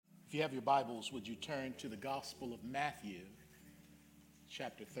If you have your Bibles, would you turn to the Gospel of Matthew,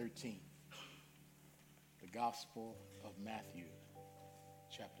 chapter 13. The Gospel of Matthew,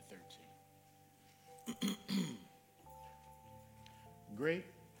 chapter 13. Great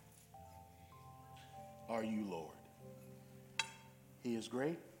are you, Lord. He is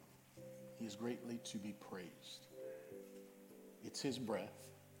great. He is greatly to be praised. It's his breath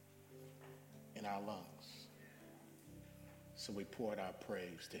in our lungs. So we pour out our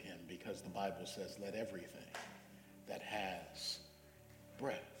praise to him because the Bible says, let everything that has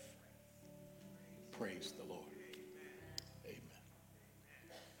breath praise the Lord. Amen.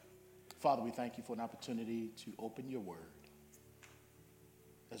 Father, we thank you for an opportunity to open your word.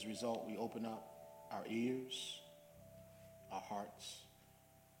 As a result, we open up our ears, our hearts,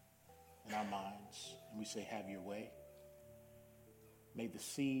 and our minds, and we say, have your way. May the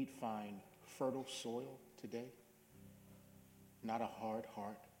seed find fertile soil today. Not a hard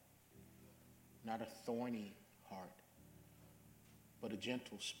heart, not a thorny heart, but a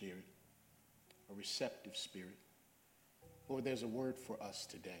gentle spirit, a receptive spirit. Lord, there's a word for us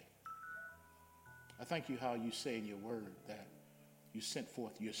today. I thank you how you say in your word that you sent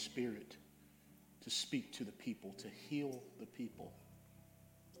forth your spirit to speak to the people, to heal the people.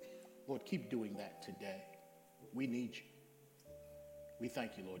 Lord, keep doing that today. We need you. We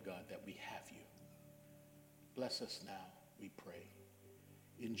thank you, Lord God, that we have you. Bless us now, we pray.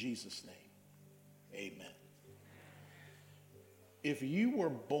 In Jesus' name, amen. If you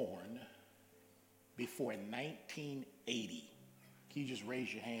were born before 1980, can you just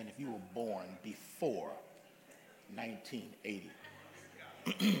raise your hand if you were born before 1980?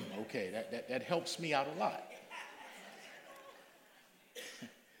 Okay, that helps me out a lot.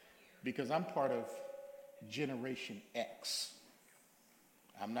 Because I'm part of Generation X.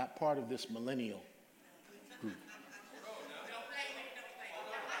 I'm not part of this millennial group.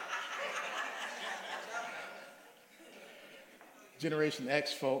 Generation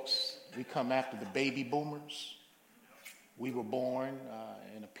X, folks, we come after the baby boomers. We were born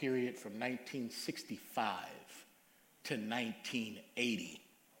in a period from 1965 to 1980.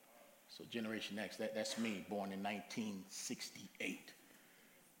 So Generation X, that's me, born in 1968.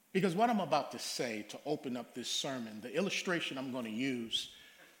 Because what I'm about to say to open up this sermon, the illustration I'm going to use,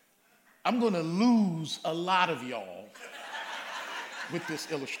 I'm going to lose a lot of y'all with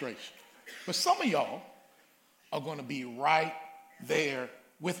this illustration. But some of y'all are going to be right there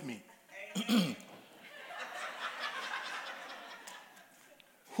with me.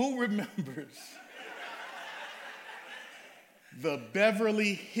 Who remembers the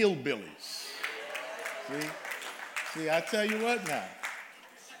Beverly Hillbillies? See, I tell you what now.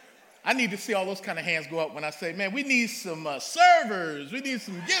 I need to see all those kind of hands go up when I say, man, we need some servers. We need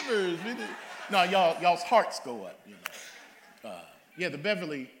some givers. No, y'all's hearts go up. You know. Yeah, the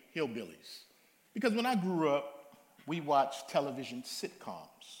Beverly Hillbillies. Because when I grew up, we watched television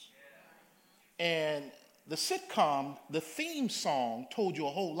sitcoms. And the sitcom, the theme song told you a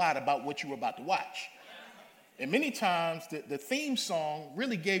whole lot about what you were about to watch. And many times, the theme song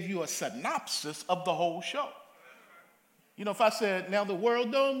really gave you a synopsis of the whole show. You know, if I said, now the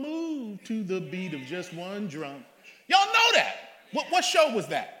world don't move to the beat of just one drum. Y'all know that. What show was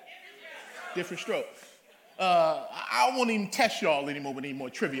that? Different Strokes. I won't even test y'all anymore with any more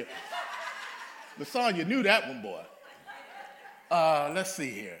trivia. LaSonya knew that one, boy. Let's see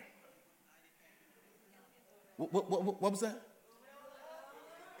here. What was that?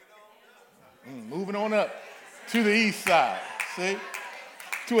 Moving on up to the east side, see?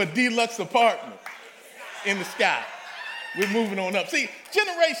 To a deluxe apartment in the sky. We're moving on up. See,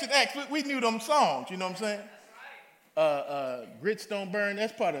 Generation X, we knew them songs, you know what I'm saying? Grits Don't Burn,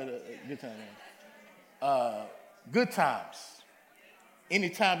 that's part of the Good Times. Good Times.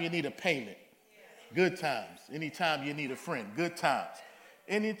 Anytime you need a payment. Good times. Anytime you need a friend. Good times.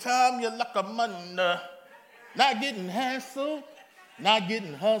 Anytime you're like a money, not getting hassled, not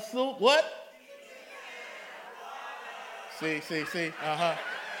getting hustled. What? See.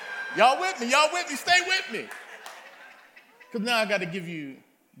 Y'all with me? Stay with me. Because now I got to give you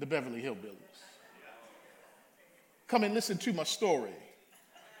the Beverly Hillbillies. Come and listen to my story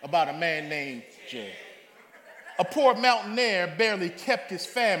about a man named Jay. A poor mountaineer barely kept his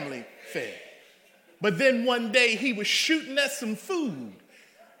family fed. But then one day he was shooting at some food,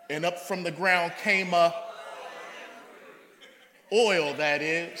 and up from the ground came a oil, that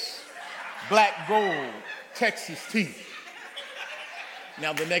is, black gold, Texas tea.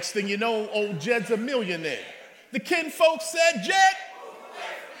 Now the next thing you know, old Jed's a millionaire. The kinfolk said, Jed,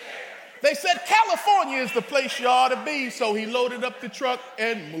 they said California is the place you ought to be, so he loaded up the truck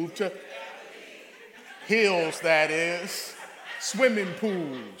and moved to Hills, that is. swimming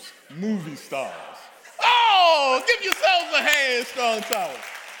pools, movie stars. Oh, give yourselves a hand, Strong Tower.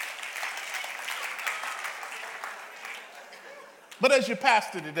 But as your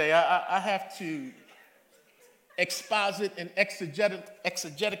pastor today, I have to exposit and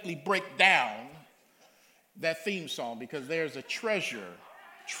exegetically break down that theme song because there's a treasure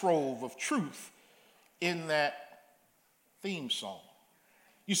trove of truth in that theme song.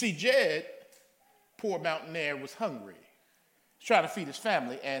 You see, Jed, poor mountaineer, was hungry. He was trying to feed his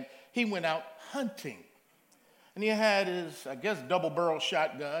family, and he went out hunting. And he had his, I guess, double-barrel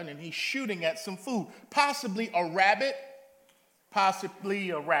shotgun, and he's shooting at some food, possibly a rabbit, possibly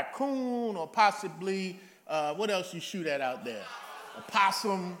a raccoon, or possibly, what else you shoot at out there? A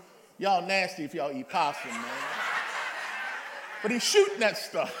possum. Y'all nasty if y'all eat possum, man. But he's shooting at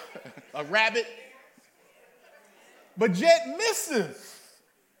stuff. A rabbit. But Jed misses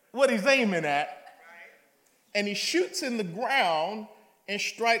what he's aiming at, and he shoots in the ground and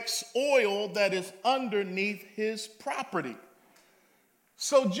strikes oil that is underneath his property.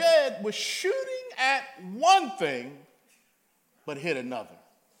 So Jed was shooting at one thing, but hit another.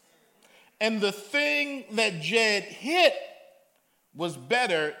 And the thing that Jed hit was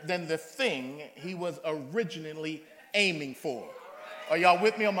better than the thing he was originally aiming for. Are y'all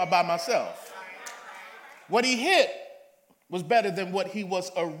with me, or am I by myself? What he hit was better than what he was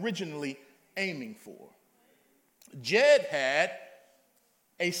originally aiming for. Jed had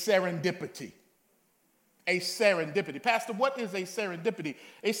a serendipity. A serendipity. Pastor, what is a serendipity?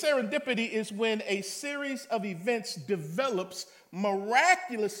 A serendipity is when a series of events develops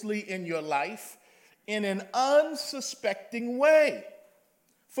miraculously in your life in an unsuspecting way.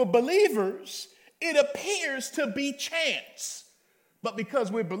 For believers, it appears to be chance. But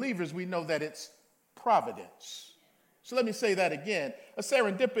because we're believers, we know that it's providence. So let me say that again. A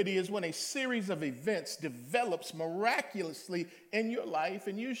serendipity is when a series of events develops miraculously in your life,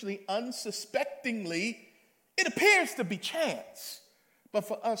 and usually unsuspectingly, it appears to be chance. But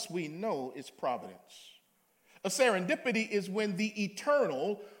for us, we know it's providence. A serendipity is when the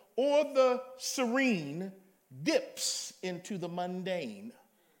eternal or the serene dips into the mundane.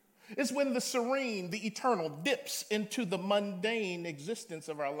 It's when the serene, the eternal, dips into the mundane existence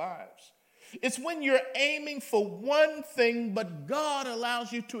of our lives. It's when you're aiming for one thing, but God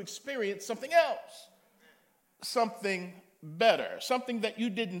allows you to experience something else, something better, something that you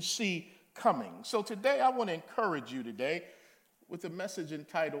didn't see coming. So today, I want to encourage you today with a message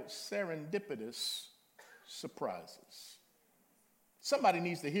entitled Serendipitous Surprises. Somebody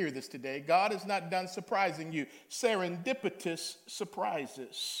needs to hear this today. God is not done surprising you. Serendipitous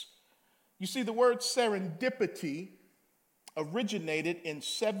surprises. You see, the word serendipity originated in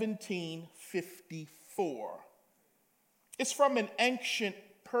 1754. It's from an ancient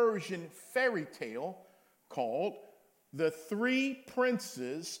Persian fairy tale called The Three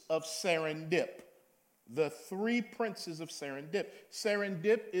Princes of Serendip. The Three Princes of Serendip.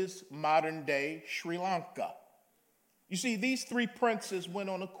 Serendip is modern-day Sri Lanka. You see, these three princes went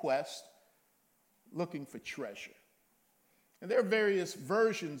on a quest looking for treasure. And there are various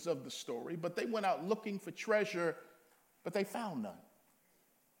versions of the story, but they went out looking for treasure, but they found none.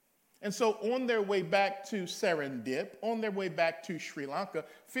 And so on their way back to Serendip, on their way back to Sri Lanka,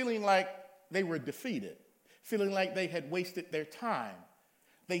 feeling like they were defeated, feeling like they had wasted their time,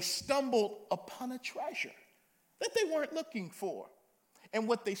 they stumbled upon a treasure that they weren't looking for. And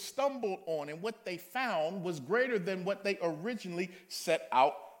what they stumbled on and what they found was greater than what they originally set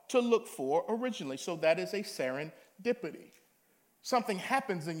out to look for originally. So that is a serendipity. Something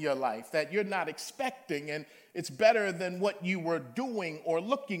happens in your life that you're not expecting, and it's better than what you were doing or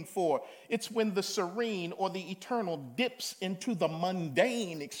looking for. It's when the serene or the eternal dips into the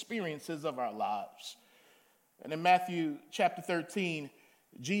mundane experiences of our lives. And in Matthew chapter 13,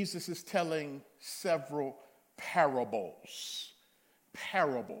 Jesus is telling several parables.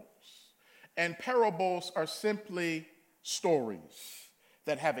 Parables. And parables are simply stories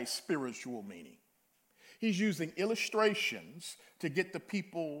that have a spiritual meaning. He's using illustrations to get the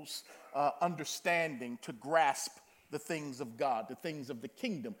people's understanding to grasp the things of God, the things of the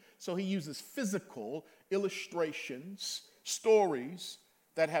kingdom. So he uses physical illustrations, stories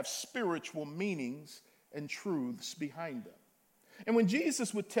that have spiritual meanings and truths behind them. And when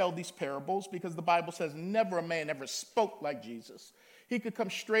Jesus would tell these parables, because the Bible says never a man ever spoke like Jesus, he could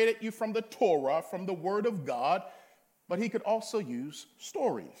come straight at you from the Torah, from the Word of God, but he could also use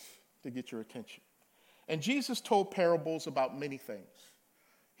stories to get your attention. And Jesus told parables about many things.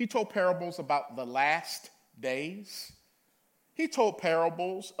 He told parables about the last days. He told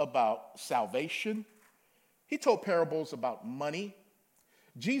parables about salvation. He told parables about money.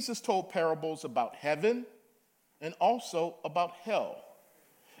 Jesus told parables about heaven. and also about hell.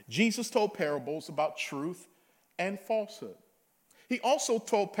 Jesus told parables about truth and falsehood. He also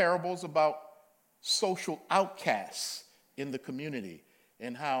told parables about social outcasts in the community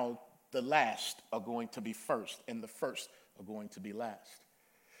and how the last are going to be first and the first are going to be last.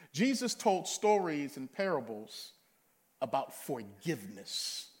 Jesus told stories and parables about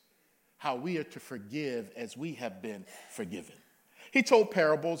forgiveness, how we are to forgive as we have been forgiven. He told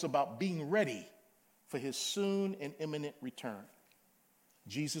parables about being ready for his soon and imminent return.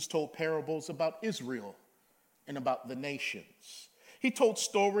 Jesus told parables about Israel and about the nations. He told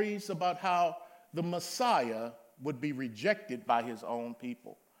stories about how the Messiah would be rejected by his own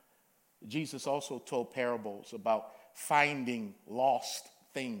people. Jesus also told parables about finding lost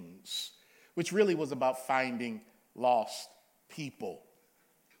things, which really was about finding lost people.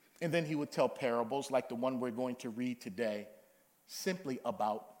 And then he would tell parables like the one we're going to read today, simply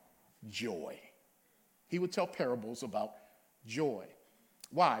about joy. He would tell parables about joy.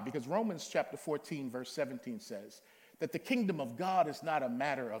 Why? Because Romans chapter 14, verse 17 says that the kingdom of God is not a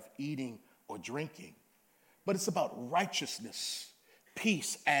matter of eating or drinking, but it's about righteousness,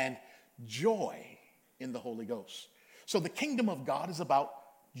 peace, and joy in the Holy Ghost. So the kingdom of God is about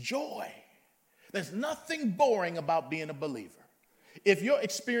joy. There's nothing boring about being a believer. If your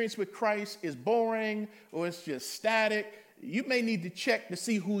experience with Christ is boring or it's just static, you may need to check to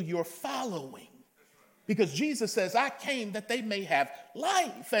see who you're following. Because Jesus says, I came that they may have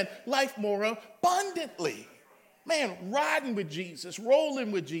life and life more abundantly. Man, riding with Jesus,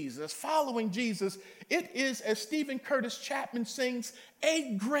 rolling with Jesus, following Jesus, it is, as Stephen Curtis Chapman sings,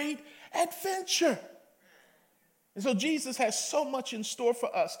 a great adventure. And so Jesus has so much in store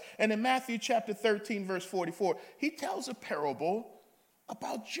for us. And in Matthew chapter 13, verse 44, he tells a parable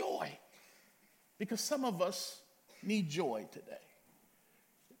about joy. Because some of us need joy today.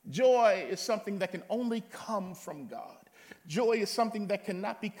 Joy is something that can only come from God. Joy is something that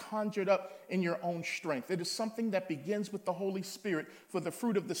cannot be conjured up in your own strength. It is something that begins with the Holy Spirit, for the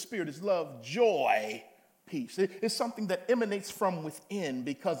fruit of the Spirit is love, joy, peace. It is something that emanates from within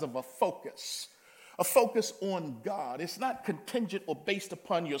because of a focus on God. It's not contingent or based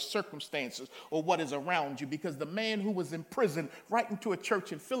upon your circumstances or what is around you, because the man who was in prison, writing to a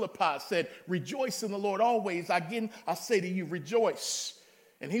church in Philippi, said, rejoice in the Lord always. Again, I say to you, rejoice.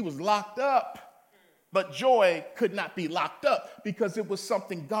 And he was locked up, but joy could not be locked up because it was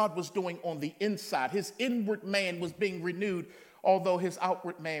something God was doing on the inside. His inward man was being renewed, although his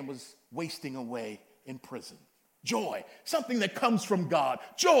outward man was wasting away in prison. Joy, something that comes from God.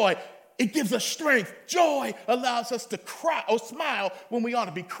 Joy, it gives us strength. Joy allows us to cry or smile when we ought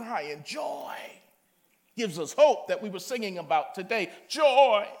to be crying. Joy gives us hope that we were singing about today.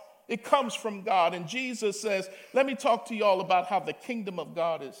 Joy. It comes from God. And Jesus says, let me talk to you all about how the kingdom of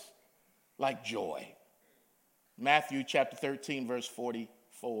God is like joy. Matthew chapter 13, verse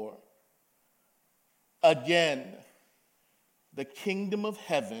 44. Again, the kingdom of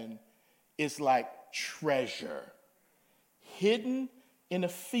heaven is like treasure hidden in a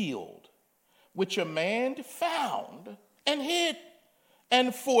field, which a man found and hid.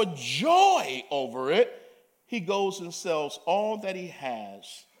 And for joy over it, he goes and sells all that he has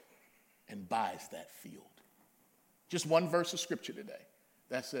and buys that field. Just one verse of scripture today.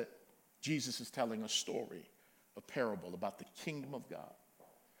 That's it. Jesus is telling a story, a parable about the kingdom of God.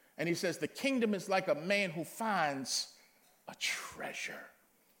 And he says the kingdom is like a man who finds a treasure.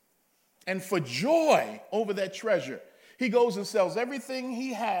 And for joy over that treasure, he goes and sells everything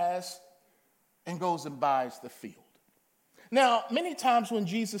he has and goes and buys the field. Now, many times when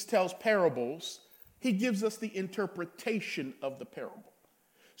Jesus tells parables, he gives us the interpretation of the parable.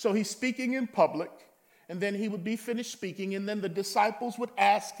 So he's speaking in public, and then he would be finished speaking, and then the disciples would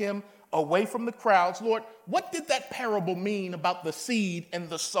ask him, away from the crowds, Lord, what did that parable mean about the seed and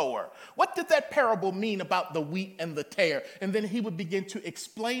the sower? What did that parable mean about the wheat and the tare? And then he would begin to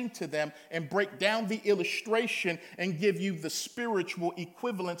explain to them and break down the illustration and give you the spiritual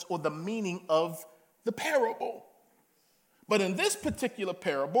equivalence or the meaning of the parable. But in this particular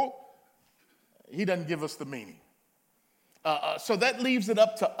parable, he doesn't give us the meaning. So that leaves it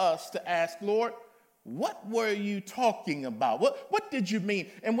up to us to ask, Lord, what were you talking about? What did you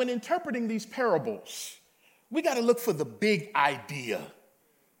mean? And when interpreting these parables, we got to look for the big idea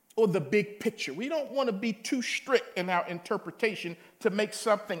or the big picture. We don't want to be too strict in our interpretation to make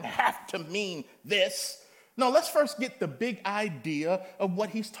something have to mean this. No, let's first get the big idea of what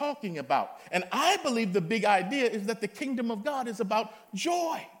he's talking about. And I believe the big idea is that the kingdom of God is about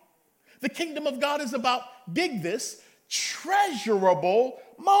joy. The kingdom of God is about, dig this, treasurable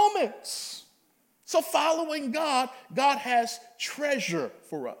moments. So following God, God has treasure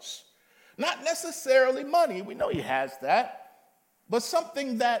for us. Not necessarily money. We know he has that. But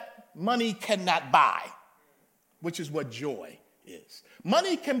something that money cannot buy, which is what joy is.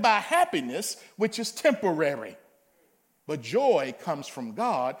 Money can buy happiness, which is temporary. But joy comes from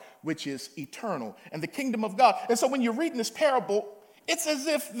God, which is eternal, and the kingdom of God. And so when you're reading this parable, it's as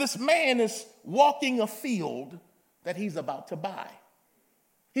if this man is walking a field that he's about to buy.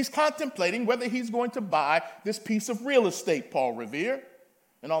 He's contemplating whether he's going to buy this piece of real estate, Paul Revere,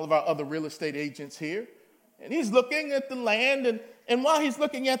 and all of our other real estate agents here. And he's looking at the land, and while he's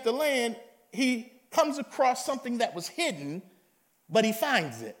looking at the land, he comes across something that was hidden, but he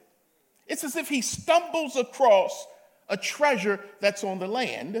finds it. It's as if he stumbles across a treasure that's on the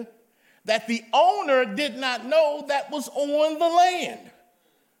land that the owner did not know that was on the land.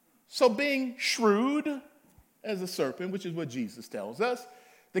 So being shrewd as a serpent, which is what Jesus tells us,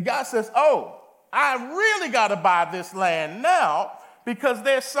 the guy says, oh, I really got to buy this land now because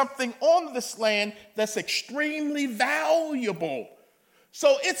there's something on this land that's extremely valuable.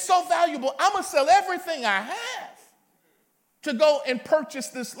 So it's so valuable, I'm going to sell everything I have to go and purchase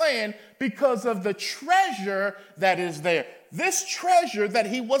this land because of the treasure that is there. This treasure that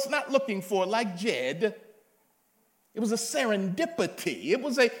he was not looking for, like Jed, it was a serendipity. It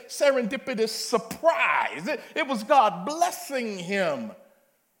was a serendipitous surprise. It was God blessing him.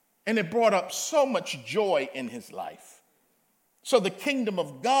 And it brought up so much joy in his life. So the kingdom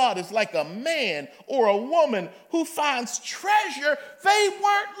of God is like a man or a woman who finds treasure they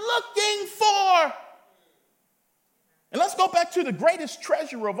weren't looking for. And let's go back to the greatest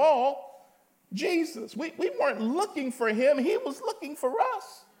treasure of all, Jesus. We weren't looking for him. He was looking for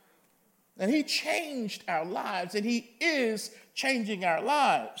us. And he changed our lives, and he is changing our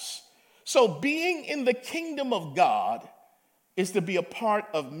lives. So being in the kingdom of God is to be a part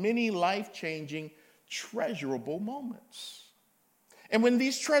of many life-changing, treasurable moments. And when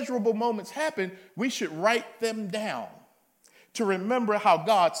these treasurable moments happen, we should write them down to remember how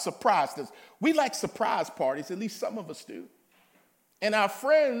God surprised us. We like surprise parties, at least some of us do. And our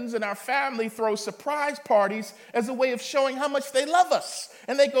friends and our family throw surprise parties as a way of showing how much they love us.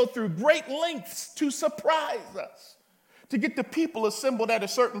 And they go through great lengths to surprise us, to get the people assembled at a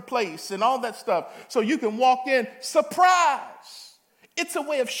certain place and all that stuff. So you can walk in, surprise. It's a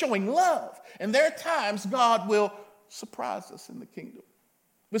way of showing love. And there are times God will surprise us in the kingdom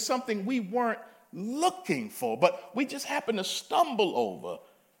with something we weren't looking for, but we just happen to stumble over.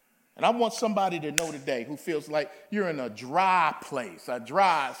 And I want somebody to know today who feels like you're in a dry place, a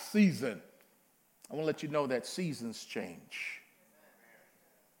dry season. I want to let you know that seasons change.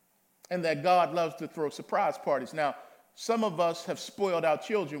 And that God loves to throw surprise parties. Now, some of us have spoiled our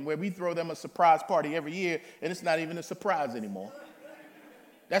children where we throw them a surprise party every year, and it's not even a surprise anymore.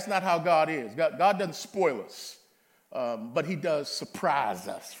 That's not how God is. God doesn't spoil us, but he does surprise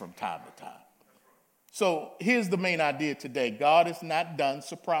us from time to time. So here's the main idea today. God is not done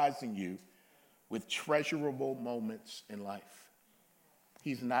surprising you with treasurable moments in life.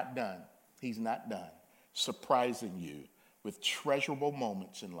 He's not done. He's not done surprising you with treasurable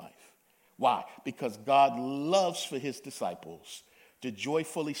moments in life. Why? Because God loves for his disciples to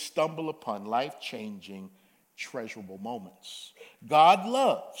joyfully stumble upon life-changing, treasurable moments. God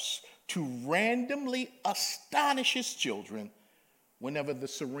loves to randomly astonish his children whenever the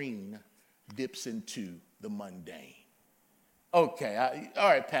serene dips into the mundane. Okay, all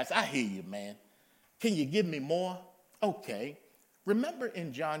right, Pastor, I hear you, man. Can you give me more? Okay. Remember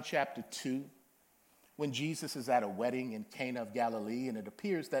in John chapter 2, when Jesus is at a wedding in Cana of Galilee, and it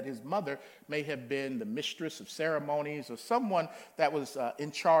appears that his mother may have been the mistress of ceremonies or someone that was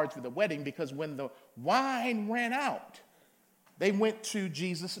in charge of the wedding, because when the wine ran out, they went to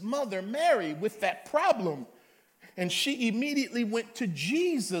Jesus' mother, Mary, with that problem. And she immediately went to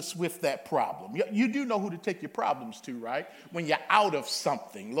Jesus with that problem. You do know who to take your problems to, right? When you're out of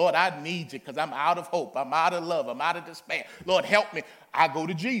something. Lord, I need you because I'm out of hope. I'm out of love. I'm out of despair. Lord, help me. I go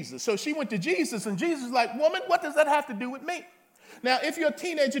to Jesus. So she went to Jesus, and Jesus is like, woman, what does that have to do with me? Now, if you're a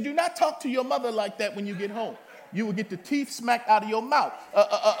teenager, do not talk to your mother like that when you get home. You will get the teeth smacked out of your mouth.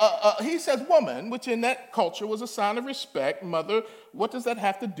 He says, woman, which in that culture was a sign of respect. Mother, what does that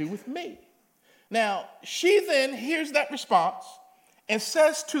have to do with me? Now, she then hears that response and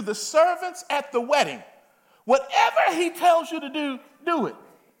says to the servants at the wedding, whatever he tells you to do, do it.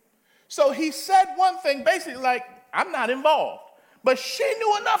 So he said one thing, basically like, I'm not involved. But she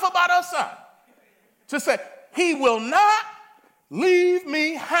knew enough about her son to say, he will not leave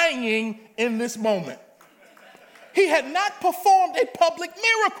me hanging in this moment. He had not performed a public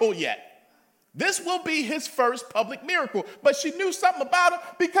miracle yet. This will be his first public miracle. But she knew something about him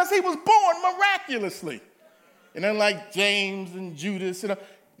because he was born miraculously. And unlike James and Judas,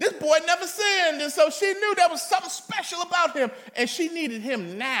 This boy never sinned, and so she knew there was something special about him, and she needed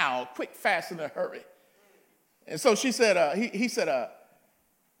him now, quick, fast, in a hurry. And so she said, he said,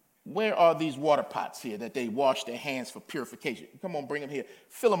 where are these water pots here that they wash their hands for purification? Come on, bring them here.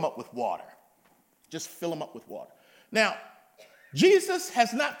 Fill them up with water. Just fill them up with water. Now, Jesus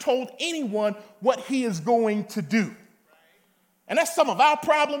has not told anyone what he is going to do. And that's some of our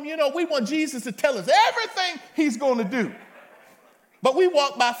problem. You know, we want Jesus to tell us everything he's going to do. But we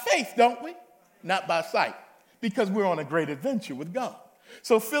walk by faith, don't we? Not by sight, because we're on a great adventure with God.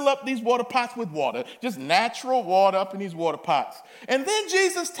 So fill up these water pots with water, just natural water up in these water pots. And then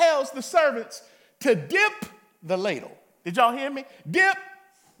Jesus tells the servants to dip the ladle. Did y'all hear me? Dip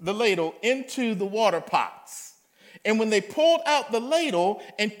the ladle into the water pots. And when they pulled out the ladle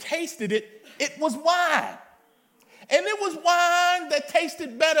and tasted it, it was wine. And it was wine that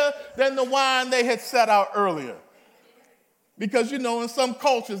tasted better than the wine they had set out earlier. Because, you know, in some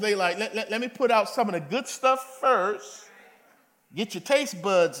cultures, they like, let me put out some of the good stuff first. Get your taste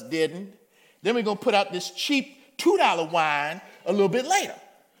buds deadened. Then we're going to put out this cheap $2 wine a little bit later.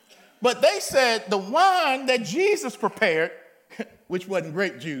 But they said the wine that Jesus prepared, which wasn't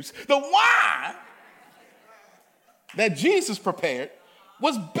grape juice, the wine that Jesus prepared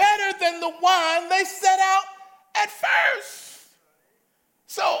was better than the wine they set out at first.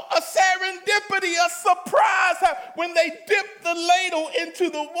 So a serendipity, a surprise, when they dipped the ladle into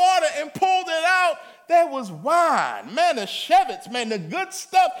the water and pulled it out, there was wine, man, the Chevets, man, the good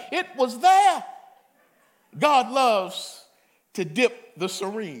stuff, it was there. God loves to dip the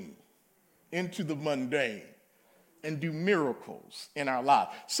serene into the mundane and do miracles in our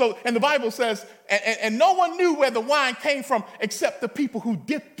lives. So, and the Bible says, and no one knew where the wine came from except the people who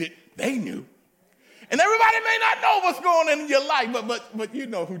dipped it, they knew. And everybody may not know what's going on in your life, but you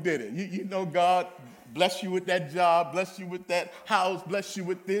know who did it. You know God bless you with that job, bless you with that house, bless you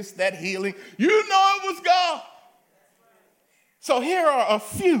with this, that healing. You know it was God. So here are a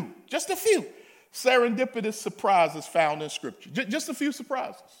few, just a few, serendipitous surprises found in Scripture. Just a few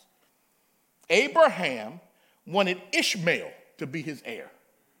surprises. Abraham wanted Ishmael to be his heir.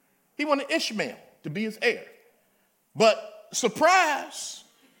 He wanted Ishmael to be his heir. But surprise,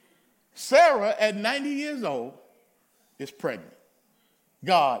 Sarah at 90 years old is pregnant.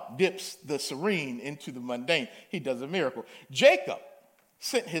 God dips the serene into the mundane. He does a miracle. Jacob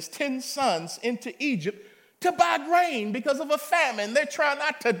sent his 10 sons into Egypt to buy grain because of a famine. They're trying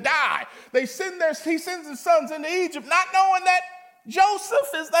not to die. He sends his sons into Egypt not knowing that Joseph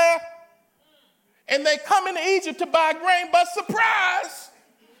is there. And they come into Egypt to buy grain, but surprise,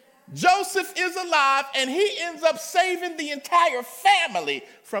 Joseph is alive and he ends up saving the entire family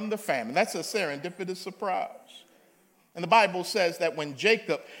from the famine. That's a serendipitous surprise. And the Bible says that when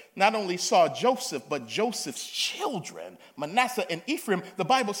Jacob not only saw Joseph, but Joseph's children, Manasseh and Ephraim, the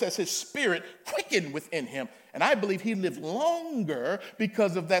Bible says his spirit quickened within him. And I believe he lived longer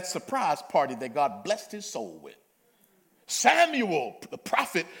because of that surprise party that God blessed his soul with. Samuel, the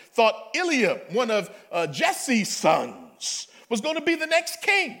prophet, thought Eliab, one of Jesse's sons, was going to be the next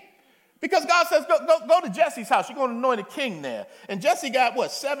king. Because God says, go to Jesse's house. You're going to anoint a king there. And Jesse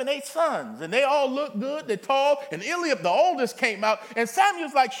got, 7, 8 sons. And they all look good. They're tall. And Eliab, the oldest, came out. And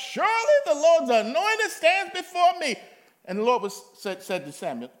Samuel's like, surely the Lord's anointed stands before me. And the Lord said to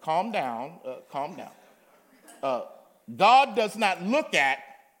Samuel, calm down, calm down. God does not look at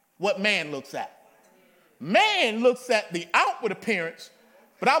what man looks at. Man looks at the outward appearance,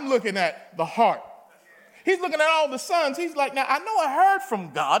 but I'm looking at the heart. He's looking at all the sons. He's like, now, I know I heard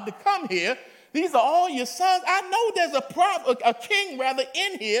from God to come here. These are all your sons. I know there's a king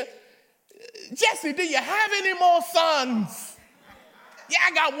in here. Jesse, do you have any more sons? Yeah,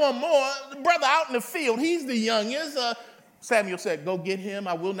 I got one more. The brother out in the field, he's the youngest. Samuel said, go get him.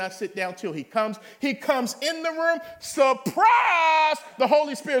 I will not sit down till he comes. He comes in the room. Surprise! The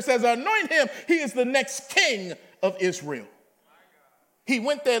Holy Spirit says, anoint him. He is the next king of Israel. He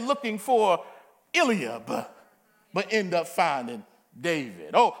went there looking for Eliab, but ended up finding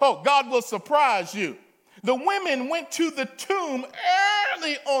David. Oh, God will surprise you. The women went to the tomb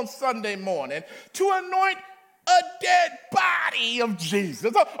early on Sunday morning to anoint a dead body of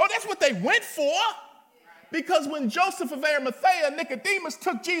Jesus. Oh, that's what they went for. Because when Joseph of Arimathea and Nicodemus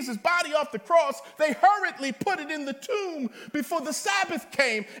took Jesus' body off the cross, they hurriedly put it in the tomb before the Sabbath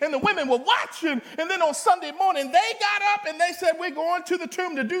came. And the women were watching. And then on Sunday morning, they got up and they said, we're going to the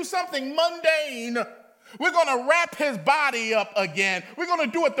tomb to do something mundane. We're going to wrap his body up again. We're going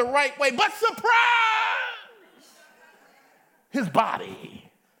to do it the right way. But surprise! His body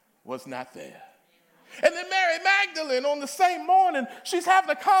was not there. And then Mary Magdalene on the same morning, she's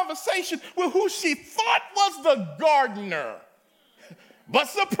having a conversation with who she thought was the gardener. But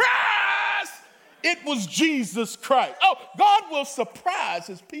surprise, it was Jesus Christ. Oh, God will surprise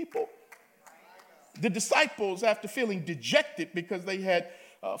his people. The disciples, after feeling dejected because they had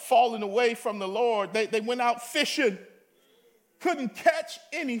fallen away from the Lord, they went out fishing, couldn't catch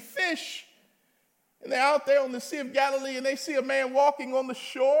any fish. And they're out there on the Sea of Galilee and they see a man walking on the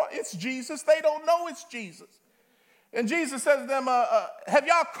shore. It's Jesus. They don't know it's Jesus. And Jesus says to them, have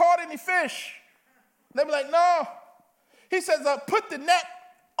y'all caught any fish? They be like, no. He says, put the net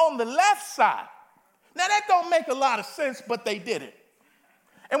on the left side. Now that don't make a lot of sense, but they did it.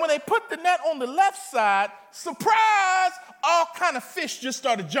 And when they put the net on the left side, surprise, all kind of fish just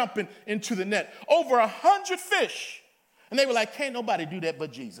started jumping into the net. Over 100 fish. And they were like, can't nobody do that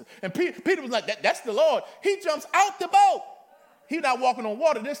but Jesus. And Peter was like, that's the Lord. He jumps out the boat. He's not walking on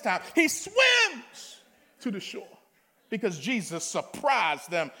water this time. He swims to the shore because Jesus surprised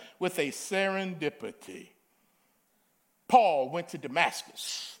them with a serendipity. Paul went to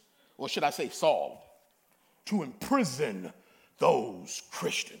Damascus, or should I say Saul, to imprison those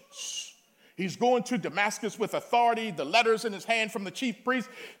Christians. He's going to Damascus with authority, the letters in his hand from the chief priest,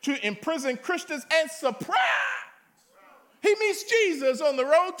 to imprison Christians, and surprise! He meets Jesus on the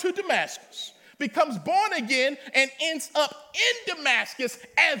road to Damascus, becomes born again, and ends up in Damascus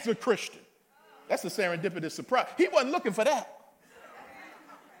as a Christian. That's a serendipitous surprise. He wasn't looking for that.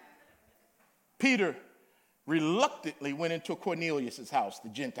 Peter reluctantly went into Cornelius' house. The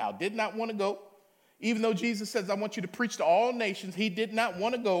Gentile did not want to go. Even though Jesus says, I want you to preach to all nations, he did not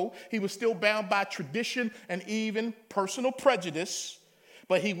want to go. He was still bound by tradition and even personal prejudice.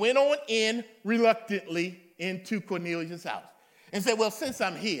 But he went on in reluctantly into Cornelius' house and said, well, since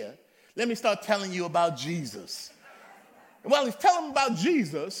I'm here, let me start telling you about Jesus. And while he's telling them about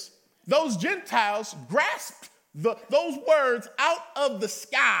Jesus, those Gentiles grasped those words out of the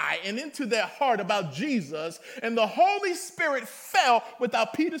sky and into their heart about Jesus, and the Holy Spirit fell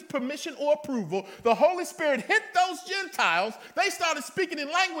without Peter's permission or approval. The Holy Spirit hit those Gentiles. They started speaking in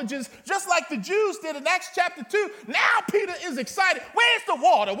languages just like the Jews did in Acts chapter 2. Now Peter is excited. Where's the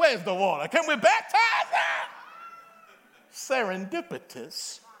water? Where's the water? Can we baptize them?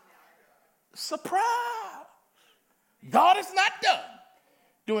 Serendipitous surprise. God is not done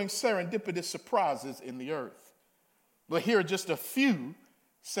doing serendipitous surprises in the earth. But here are just a few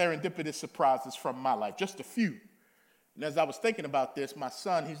serendipitous surprises from my life, just a few. And as I was thinking about this, my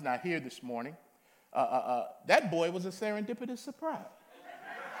son, he's not here this morning. That boy was a serendipitous surprise.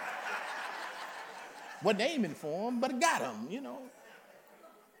 Wasn't aiming for him, but it got him, you know.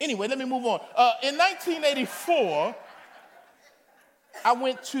 Anyway, let me move on. In 1984, I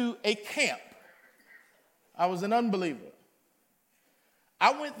went to a camp. I was an unbeliever.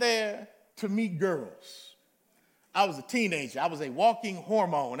 I went there to meet girls. I was a teenager. I was a walking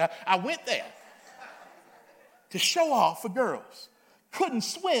hormone. I went there to show off for girls. Couldn't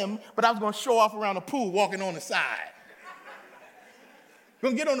swim, but I was going to show off around the pool walking on the side.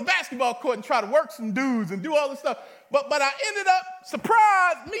 Going to get on the basketball court and try to work some dudes and do all this stuff. But I ended up,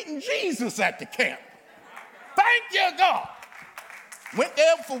 surprised, meeting Jesus at the camp. Thank you, God. Went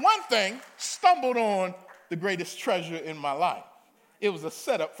there for one thing, stumbled on the greatest treasure in my life. It was a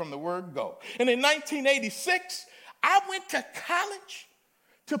setup from the word go. And in 1986, I went to college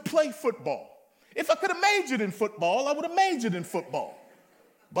to play football. If I could have majored in football, I would have majored in football.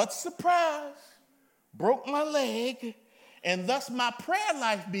 But surprise, broke my leg, and thus my prayer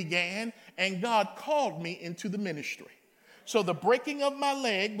life began, and God called me into the ministry. So the breaking of my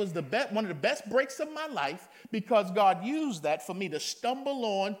leg was one of the best breaks of my life because God used that for me to stumble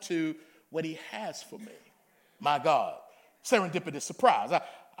on to what he has for me. My God, serendipitous surprise.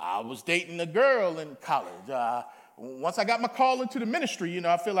 I was dating a girl in college. Once I got my call into the ministry,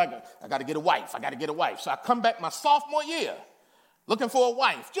 I feel like I got to get a wife. So I come back my sophomore year looking for a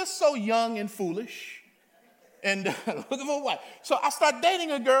wife, just so young and foolish and looking for a wife. So I start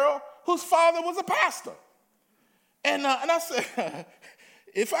dating a girl whose father was a pastor. And I said,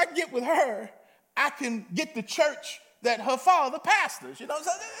 if I get with her, I can get the church that her father pastors. So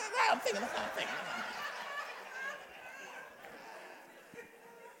I'm thinking.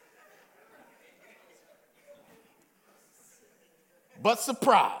 But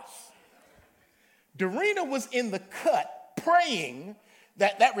surprise, Dorena was in the cut praying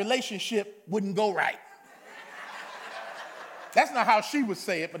that relationship wouldn't go right. That's not how she would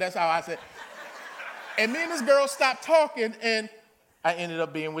say it, but that's how I said it. And me and this girl stopped talking, and I ended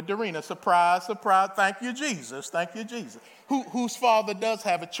up being with Dorena. Surprise, surprise. Thank you, Jesus. Thank you, Jesus. Whose father does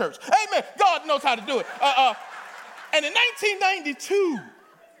have a church. Amen. God knows how to do it. And in 1992,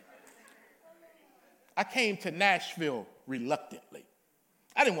 I came to Nashville reluctantly.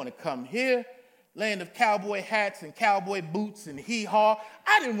 I didn't want to come here. land of cowboy hats and cowboy boots and hee-haw.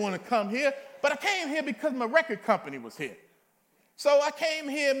 I didn't want to come here, but I came here because my record company was here. So I came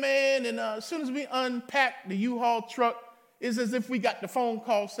here, man, and as soon as we unpacked the U-Haul truck, it's as if we got the phone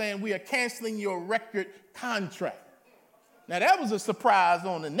call saying we are canceling your record contract. Now, that was a surprise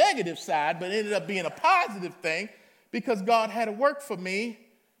on the negative side, but it ended up being a positive thing because God had a work for me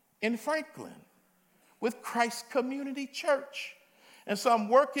in Franklin with Christ Community Church. And so I'm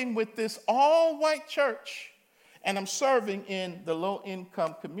working with this all-white church, and I'm serving in the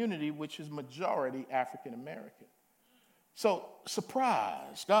low-income community, which is majority African-American. So,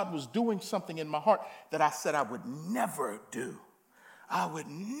 surprise, God was doing something in my heart that I said I would never do. I would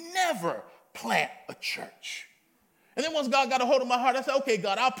never plant a church. And then once God got a hold of my heart, I said, okay,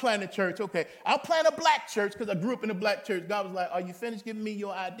 God, I'll plant a church. Okay, I'll plant a black church because I grew up in a black church. God was like, are you finished giving me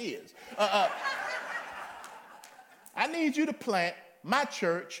your ideas? I need you to plant my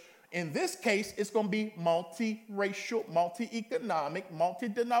church. In this case, it's going to be multiracial, multi-economic,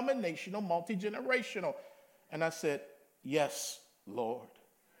 multi-denominational, multi-generational. And I said, yes, Lord.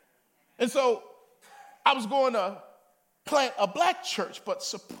 And so I was going to plant a black church, but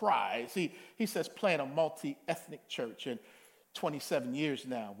surprise, he says plant a multi-ethnic church. And 27 years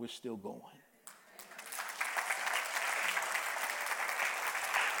now, we're still going.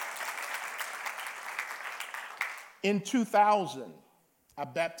 In 2000, I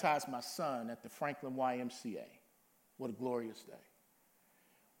baptized my son at the Franklin YMCA. What a glorious day.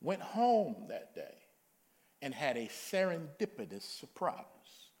 Went home that day and had a serendipitous surprise.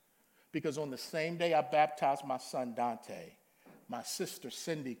 Because on the same day I baptized my son Dante, my sister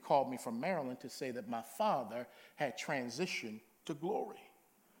Cindy called me from Maryland to say that my father had transitioned to glory.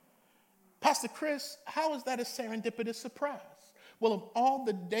 Pastor Chris, how is that a serendipitous surprise? Well, of all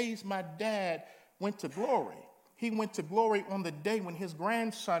the days my dad went to glory, he went to glory on the day when his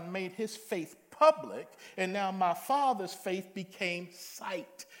grandson made his faith public, and now my father's faith became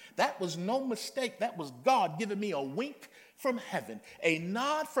sight. That was no mistake. That was God giving me a wink from heaven, a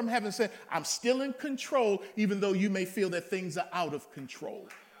nod from heaven saying, I'm still in control, even though you may feel that things are out of control.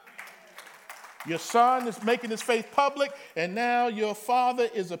 Your son is making his faith public, and now your father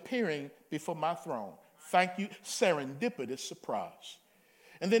is appearing before my throne. Thank you. Serendipitous surprise.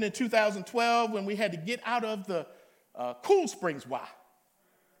 And then in 2012, when we had to get out of the Cool Springs Y,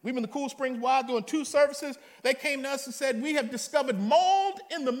 we were in the Cool Springs Y doing 2 services. They came to us and said, we have discovered mold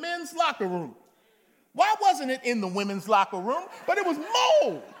in the men's locker room. Why wasn't it in the women's locker room? But it was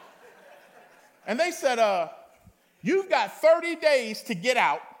mold. And they said, you've got 30 days to get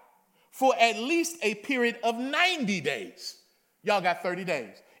out for at least a period of 90 days. Y'all got 30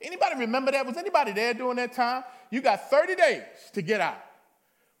 days. Anybody remember that? Was anybody there during that time? You got 30 days to get out.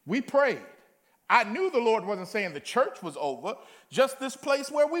 We prayed. I knew the Lord wasn't saying the church was over, just this place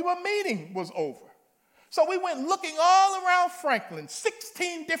where we were meeting was over. So we went looking all around Franklin,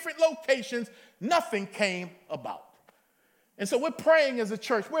 16 different locations, nothing came about. And so we're praying as a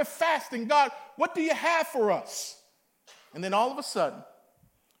church, we're fasting, God, what do you have for us? And then all of a sudden,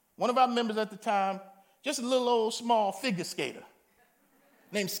 one of our members at the time, just a little old small figure skater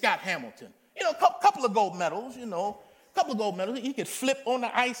named Scott Hamilton, a couple of gold medals, he could flip on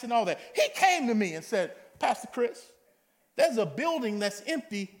the ice and all that. He came to me and said, Pastor Chris, there's a building that's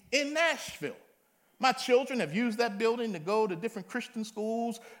empty in Nashville. My children have used that building to go to different Christian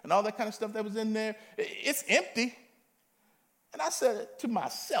schools and all that kind of stuff that was in there. It's empty. And I said to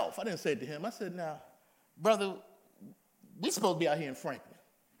myself, I didn't say it to him, I said, now, brother, we're supposed to be out here in Franklin.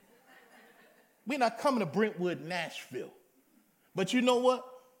 We're not coming to Brentwood, Nashville. But you know what?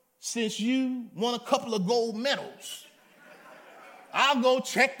 Since you won a couple of gold medals, I'll go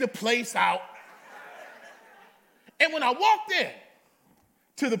check the place out. And when I walked in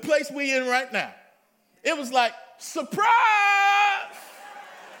to the place we're in right now, it was like, surprise!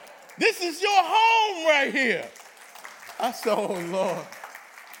 This is your home right here. I said, oh, Lord.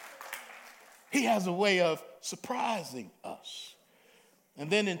 He has a way of surprising us. And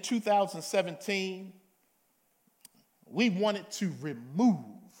then in 2017, we wanted to remove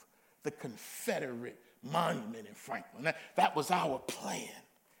the Confederate monument in Franklin. That was our plan.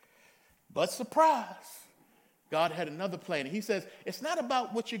 But surprise, God had another plan. He says, it's not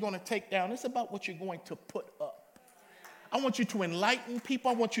about what you're going to take down. It's about what you're going to put up. I want you to enlighten people.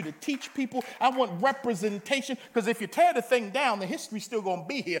 I want you to teach people. I want representation. Because if you tear the thing down, the history's still going to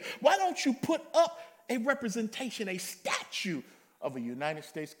be here. Why don't you put up a representation, a statue of a United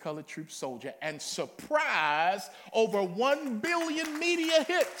States colored troop soldier, and surprise, over 1 billion media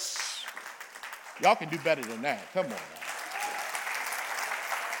hits. Y'all can do better than that. Come on now.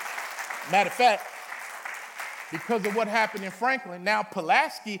 Matter of fact, Because of what happened in Franklin, now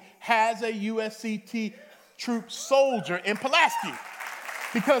Pulaski has a USCT troop soldier in Pulaski.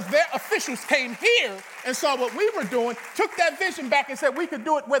 Because their officials came here and saw what we were doing, took that vision back and said we could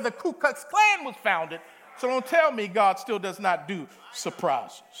do it where the Ku Klux Klan was founded. So don't tell me God still does not do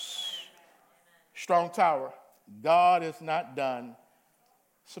surprises. Strong Tower, God is not done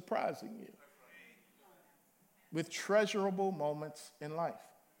surprising you with treasurable moments in life.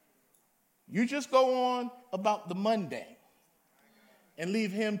 You just go on about the mundane and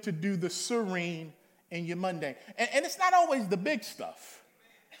leave him to do the serene in your mundane. And it's not always the big stuff.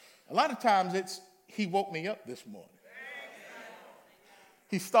 A lot of times it's, he woke me up this morning.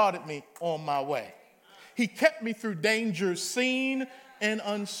 He started me on my way. He kept me through dangers seen and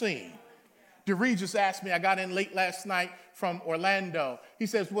unseen. DeRee just asked me, I got in late last night from Orlando. He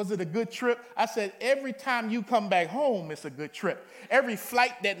says, was it a good trip? I said, every time you come back home, it's a good trip. Every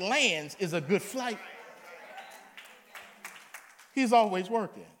flight that lands is a good flight. He's always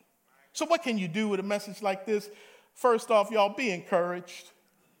working. So what can you do with a message like this? First off, y'all, be encouraged.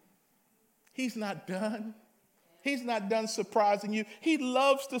 He's not done. He's not done surprising you. He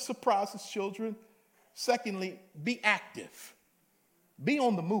loves to surprise his children. Secondly, be active. Be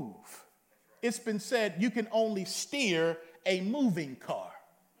on the move. It's been said you can only steer a moving car.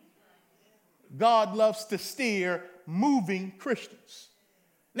 God loves to steer moving Christians.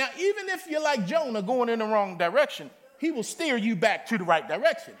 Now, even if you're like Jonah going in the wrong direction, he will steer you back to the right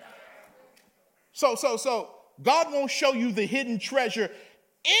direction. So God won't show you the hidden treasure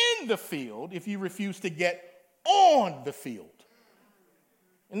in the field if you refuse to get on the field.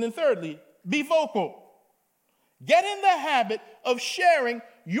 And then thirdly, be vocal. Get in the habit of sharing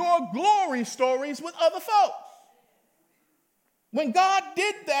your glory stories with other folks. When God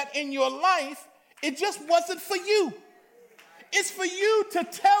did that in your life, it just wasn't for you. It's for you to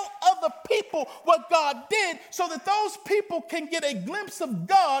tell other people what God did so that those people can get a glimpse of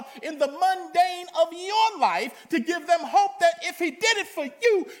God in the mundane of your life to give them hope that if he did it for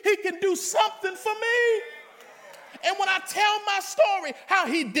you, he can do something for me. And when I tell my story how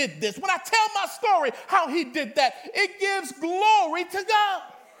he did this, when I tell my story how he did that, it gives glory to God.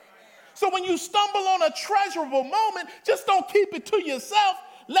 So when you stumble on a treasurable moment, just don't keep it to yourself.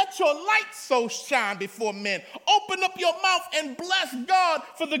 Let your light so shine before men. Open up your mouth and bless God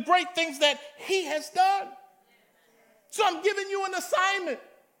for the great things that he has done. So I'm giving you an assignment.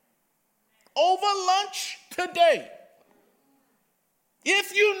 Over lunch today,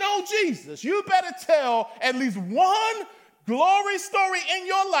 if you know Jesus, you better tell at least one glory story in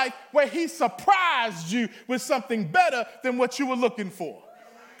your life where he surprised you with something better than what you were looking for.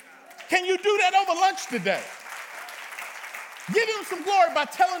 Can you do that over lunch today? Give him some glory by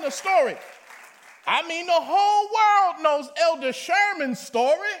telling a story. I mean, the whole world knows Elder Sherman's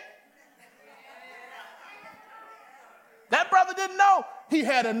story. That brother didn't know he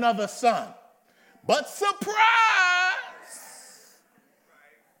had another son. But surprise!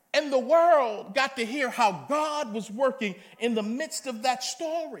 And the world got to hear how God was working in the midst of that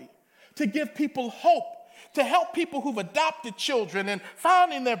story to give people hope, to help people who've adopted children and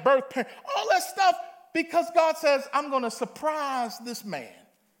finding their birth parents, all that stuff, because God says, I'm going to surprise this man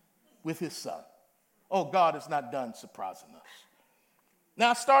with his son. Oh, God is not done surprising us. Now,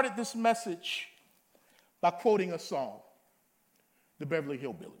 I started this message by quoting a song, the Beverly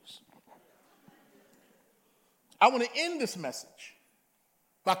Hillbillies. I want to end this message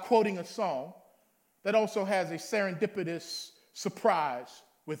by quoting a song that also has a serendipitous surprise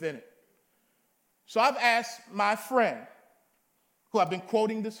within it. So I've asked my friend, who I've been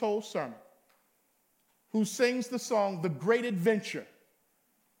quoting this whole sermon, who sings the song, The Great Adventure,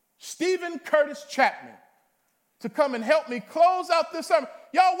 Stephen Curtis Chapman, to come and help me close out this sermon.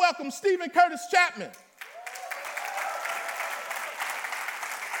 Y'all welcome Stephen Curtis Chapman.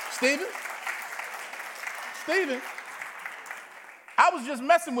 Stephen, I was just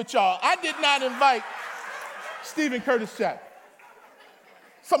messing with y'all. I did not invite Stephen Curtis Chapman.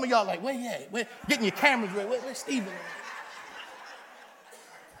 Some of y'all like, where you at? Getting your cameras ready. Where's Stephen?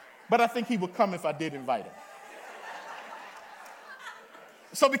 But I think he would come if I did invite him.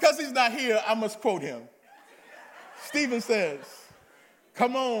 So because he's not here, I must quote him. Stephen says,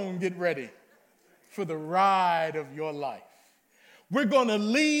 come on, get ready for the ride of your life. We're going to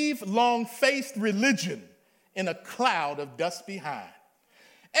leave long-faced religion in a cloud of dust behind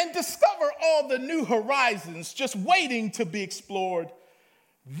and discover all the new horizons just waiting to be explored.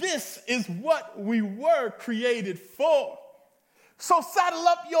 This is what we were created for. So saddle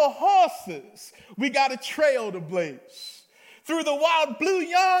up your horses. We got a trail to blaze through the wild blue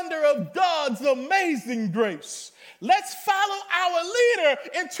yonder of God's amazing grace. Let's follow our leader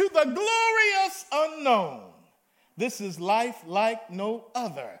into the glorious unknown. This is life like no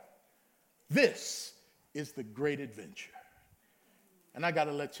other. This is the great adventure. And I got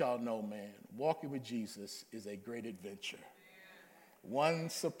to let y'all know, man, walking with Jesus is a great adventure. One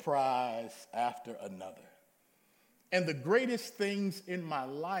surprise after another. And the greatest things in my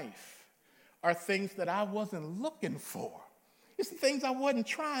life are things that I wasn't looking for. It's the things I wasn't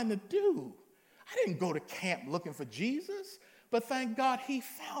trying to do. I didn't go to camp looking for Jesus, but thank God he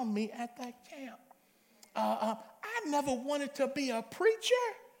found me at that camp. I never wanted to be a preacher,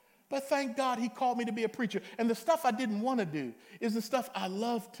 but thank God he called me to be a preacher. And the stuff I didn't want to do is the stuff I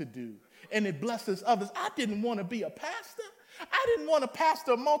love to do, and it blesses others. I didn't want to be a pastor. I didn't want to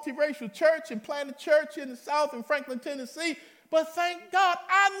pastor a multiracial church and plant a church in the South in Franklin, Tennessee, but thank God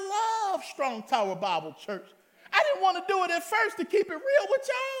I love Strong Tower Bible Church. I didn't want to do it at first to keep it real with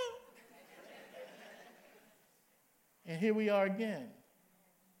y'all. And here we are again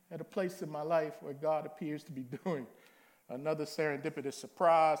at a place in my life where God appears to be doing another serendipitous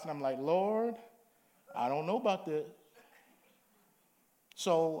surprise. And I'm like, Lord, I don't know about this.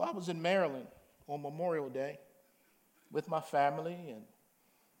 So I was in Maryland on Memorial Day with my family, and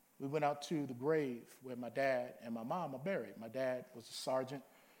we went out to the grave where my dad and my mom are buried. My dad was a sergeant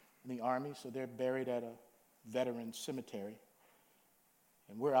in the Army, so they're buried at a veteran cemetery.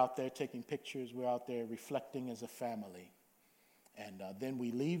 And we're out there taking pictures. We're out there reflecting as a family. And then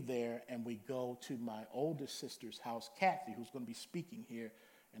we leave there and we go to my oldest sister's house, Kathy, who's going to be speaking here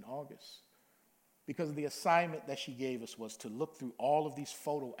in August. Because the assignment that she gave us was to look through all of these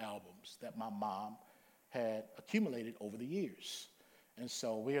photo albums that my mom had accumulated over the years. And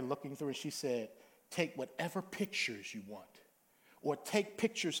so we're looking through, and she said, take whatever pictures you want, or take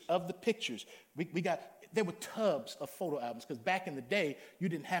pictures of the pictures. There were tubs of photo albums, because back in the day, you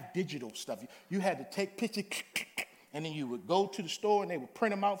didn't have digital stuff. You had to take pictures, and then you would go to the store, and they would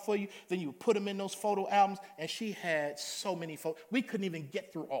print them out for you. Then you would put them in those photo albums, and she had so many photos. We couldn't even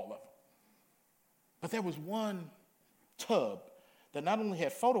get through all of them. But there was one tub that not only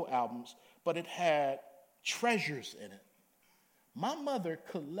had photo albums, but it had treasures in it. My mother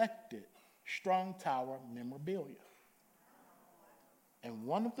collected Strong Tower memorabilia. And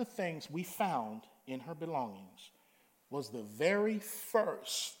one of the things we found in her belongings was the very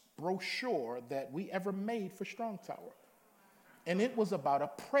first brochure that we ever made for Strong Tower. And it was about a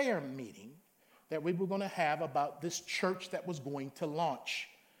prayer meeting that we were going to have about this church that was going to launch.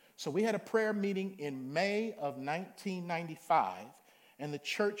 So we had a prayer meeting in May of 1995, and the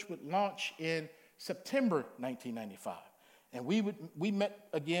church would launch in September 1995. And we met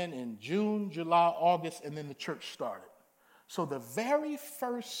again in June, July, August, and then the church started. So the very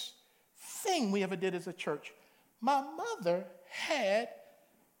first thing we ever did as a church, my mother had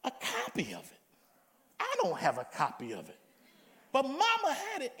a copy of it. I don't have a copy of it. But Mama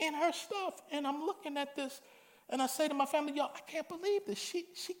had it in her stuff. And I'm looking at this, and I say to my family, y'all, I can't believe this. She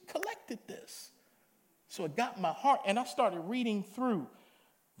collected this. So it got my heart, and I started reading through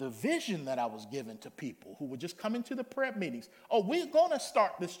the vision that I was given to people who were just coming to the prayer meetings. Oh, we're going to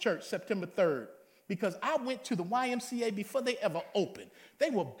start this church September 3rd, because I went to the YMCA before they ever opened. They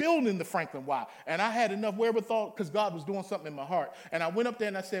were building the Franklin Y, and I had enough wherewithal because God was doing something in my heart. And I went up there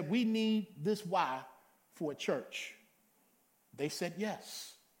and I said, we need this Y for a church. They said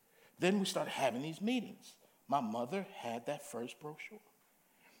yes. Then we started having these meetings. My mother had that first brochure.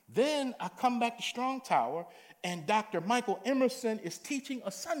 Then I come back to Strong Tower, and Dr. Michael Emerson is teaching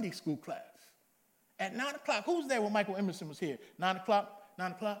a Sunday school class at 9 o'clock. Who's there when Michael Emerson was here? 9 o'clock?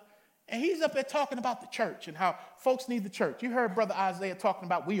 And he's up there talking about the church and how folks need the church. You heard Brother Isaiah talking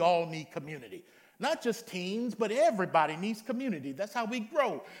about we all need community. Not just teens, but everybody needs community. That's how we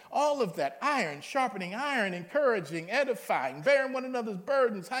grow. All of that, iron, sharpening iron, encouraging, edifying, bearing one another's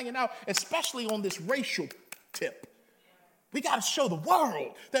burdens, hanging out, especially on this racial tip. We got to show the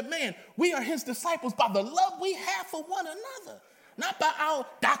world that, man, we are his disciples by the love we have for one another. Not by our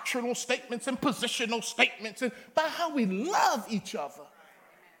doctrinal statements and positional statements, and by how we love each other.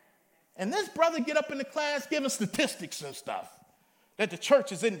 And this brother get up in the class giving statistics and stuff, that the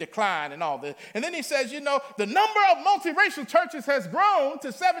church is in decline and all this. And then he says, you know, the number of multiracial churches has grown to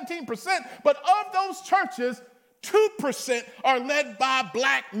 17%, but of those churches, 2% are led by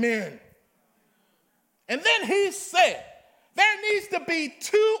black men. And then he said, there needs to be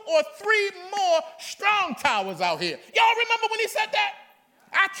 2 or 3 more Strong Towers out here. Y'all remember when he said that?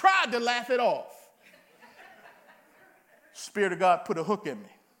 I tried to laugh it off. Spirit of God put a hook in me.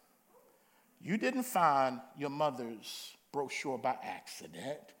 You didn't find your mother's brochure by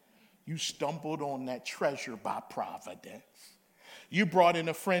accident. You stumbled on that treasure by providence. You brought in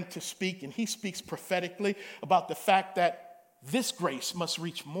a friend to speak, and he speaks prophetically about the fact that this grace must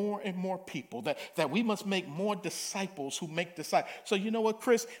reach more and more people, that we must make more disciples who make disciples. So you know what,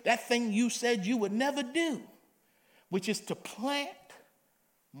 Chris? That thing you said you would never do, which is to plant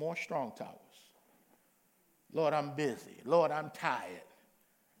more strong towers. Lord, I'm busy. Lord, I'm tired.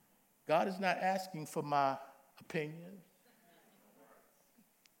 God is not asking for my opinion.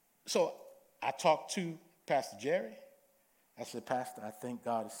 So I talked to Pastor Jerry. I said, Pastor, I think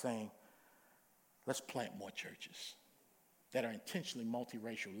God is saying, let's plant more churches that are intentionally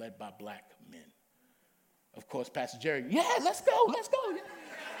multiracial, led by black men. Of course, Pastor Jerry, yeah, let's go.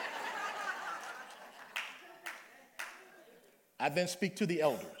 I then speak to the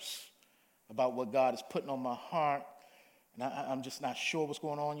elders about what God is putting on my heart, and I'm just not sure what's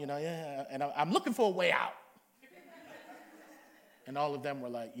going on, and I'm looking for a way out. And all of them were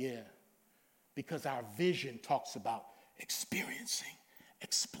like, yeah, because our vision talks about experiencing,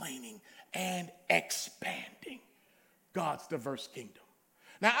 explaining, and expanding God's diverse kingdom.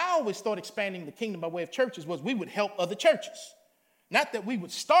 Now, I always thought expanding the kingdom by way of churches was we would help other churches, not that we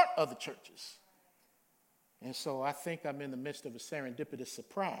would start other churches. And so I think I'm in the midst of a serendipitous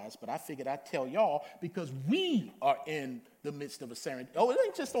surprise, but I figured I'd tell y'all because we are in the midst of a serendipitous. Oh, it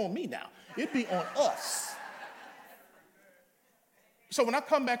ain't just on me now. It'd be on us. So when I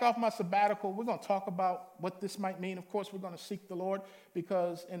come back off my sabbatical, we're going to talk about what this might mean. Of course, we're going to seek the Lord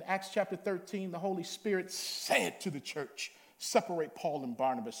because in Acts chapter 13, the Holy Spirit said to the church, separate Paul and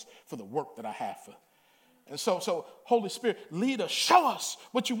Barnabas for the work that I have for. And so Holy Spirit, lead us, show us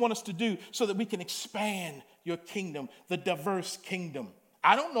what you want us to do so that we can expand your kingdom, the diverse kingdom.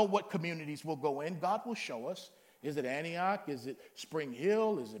 I don't know what communities we'll go in. God will show us. Is it Antioch? Is it Spring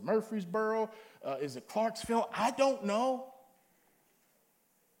Hill? Is it Murfreesboro? Is it Clarksville? I don't know.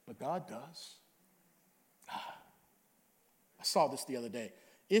 But God does. I saw this the other day.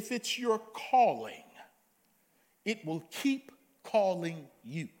 If it's your calling, it will keep calling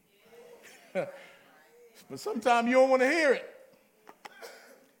you. But sometimes you don't want to hear it.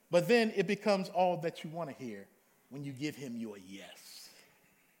 But then it becomes all that you want to hear when you give him your yes.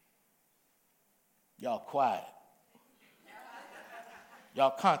 Y'all quiet.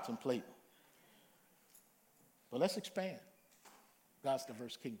 Y'all contemplate. But let's expand God's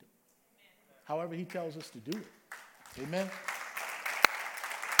diverse kingdom. However he tells us to do it. Amen.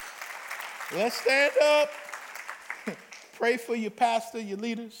 Let's stand up. Pray for your pastor, your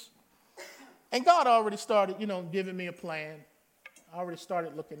leaders. And God already started, giving me a plan. I already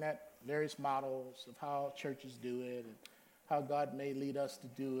started looking at various models of how churches do it and how God may lead us to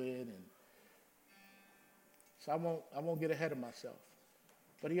do it. And so I won't get ahead of myself.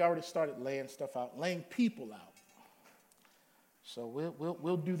 But he already started laying stuff out, laying people out. So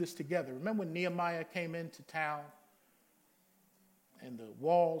we'll do this together. Remember when Nehemiah came into town and the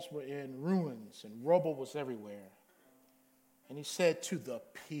walls were in ruins and rubble was everywhere? And he said to the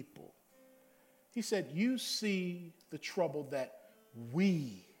people, he said, you see the trouble that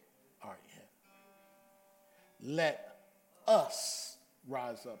we are in. Let us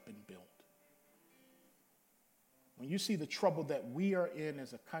rise up and build. When you see the trouble that we are in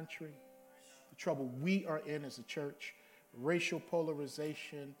as a country, the trouble we are in as a church, racial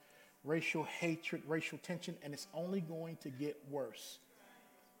polarization, racial hatred, racial tension, and it's only going to get worse.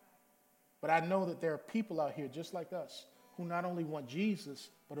 But I know that there are people out here just like us who not only want Jesus,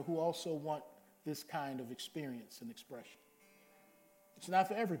 but who also want this kind of experience and expression. It's not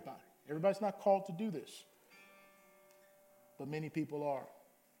for everybody. Everybody's not called to do this. But many people are.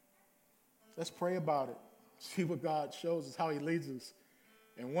 Let's pray about it. See what God shows us, how he leads us.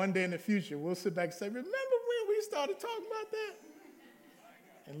 And one day in the future, we'll sit back and say, remember when we started talking about that?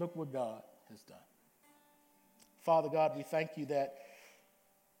 And look what God has done. Father God, we thank you that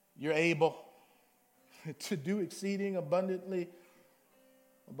you're able to do exceeding abundantly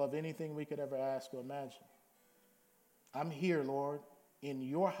above anything we could ever ask or imagine. I'm here, Lord, in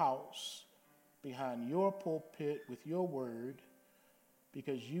your house, behind your pulpit with your word,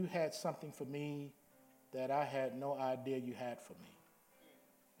 because you had something for me that I had no idea you had for me.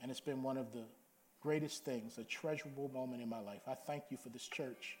 And it's been one of the greatest things, a treasurable moment in my life. I thank you for this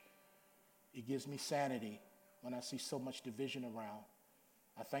church. It gives me sanity when I see so much division around.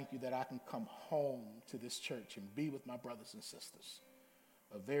 I thank you that I can come home to this church and be with my brothers and sisters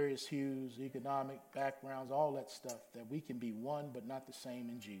of various hues, economic backgrounds, all that stuff, that we can be one but not the same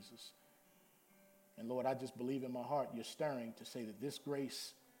in Jesus. And Lord, I just believe in my heart you're stirring to say that this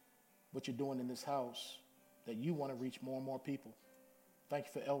grace, what you're doing in this house, that you want to reach more and more people. Thank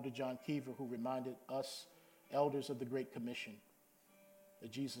you for Elder John Keever, who reminded us, elders of the Great Commission,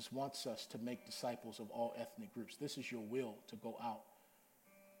 that Jesus wants us to make disciples of all ethnic groups. This is your will, to go out,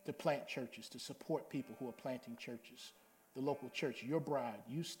 to plant churches, to support people who are planting churches, the local church, your bride.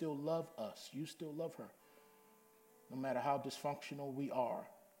 You still love us. You still love her. No matter how dysfunctional we are,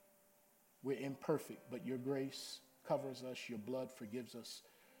 we're imperfect, but your grace covers us. Your blood forgives us.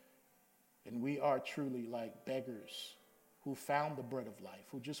 And we are truly like beggars who found the bread of life,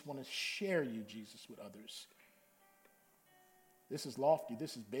 who just want to share you, Jesus, with others. This is lofty.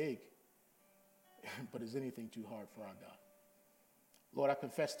 This is big. But is anything too hard for our God? Lord, I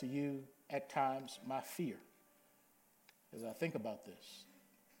confess to you at times my fear as I think about this.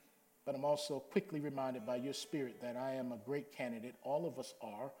 But I'm also quickly reminded by your Spirit that I am a great candidate. All of us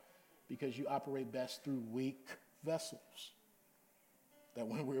are, because you operate best through weak vessels. That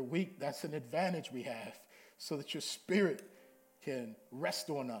when we're weak, that's an advantage we have, so that your Spirit can rest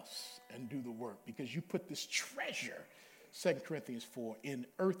on us and do the work, because you put this treasure, 2 Corinthians 4, in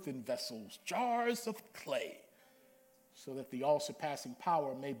earthen vessels, jars of clay, so that the all-surpassing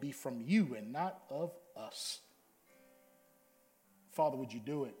power may be from you and not of us. Father, would you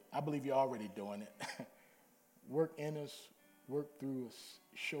do it? I believe you're already doing it. Work in us, work through us,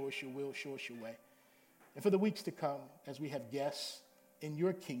 show us your will, show us your way. And for the weeks to come, as we have guests in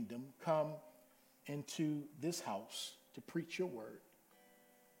your kingdom come into this house to preach your word,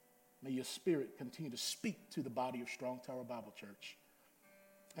 may your Spirit continue to speak to the body of Strong Tower Bible Church.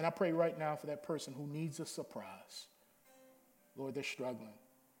 And I pray right now for that person who needs a surprise. Lord, they're struggling.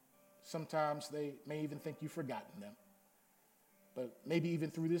 Sometimes they may even think you've forgotten them. But maybe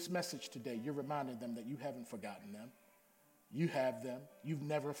even through this message today, you're reminding them that you haven't forgotten them. You have them. You've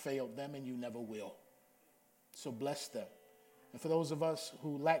never failed them, and you never will. So bless them. And for those of us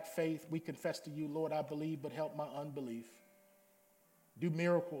who lack faith, we confess to you, Lord, I believe, but help my unbelief. Do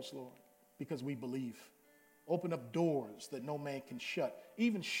miracles, Lord, because we believe. Open up doors that no man can shut,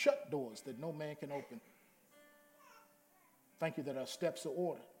 even shut doors that no man can open. Thank you that our steps are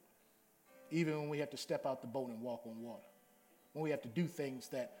ordered, even when we have to step out the boat and walk on water, when we have to do things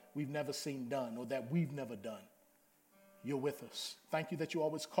that we've never seen done or that we've never done. You're with us. Thank you that you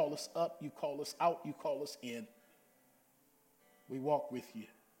always call us up, you call us out, you call us in. We walk with you,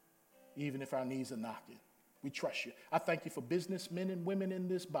 even if our knees are knocking. We trust you. I thank you for businessmen and women in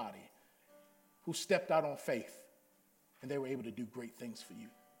this body who stepped out on faith, and they were able to do great things for you.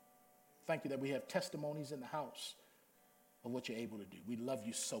 Thank you that we have testimonies in the house of what you're able to do. We love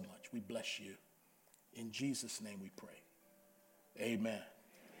you so much. We bless you. In Jesus' name we pray. Amen.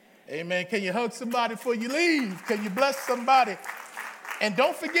 Amen. Can you hug somebody before you leave? Can you bless somebody? And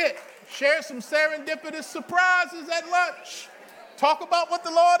don't forget, share some serendipitous surprises at lunch. Talk about what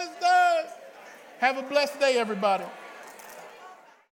the Lord has done. Have a blessed day, everybody.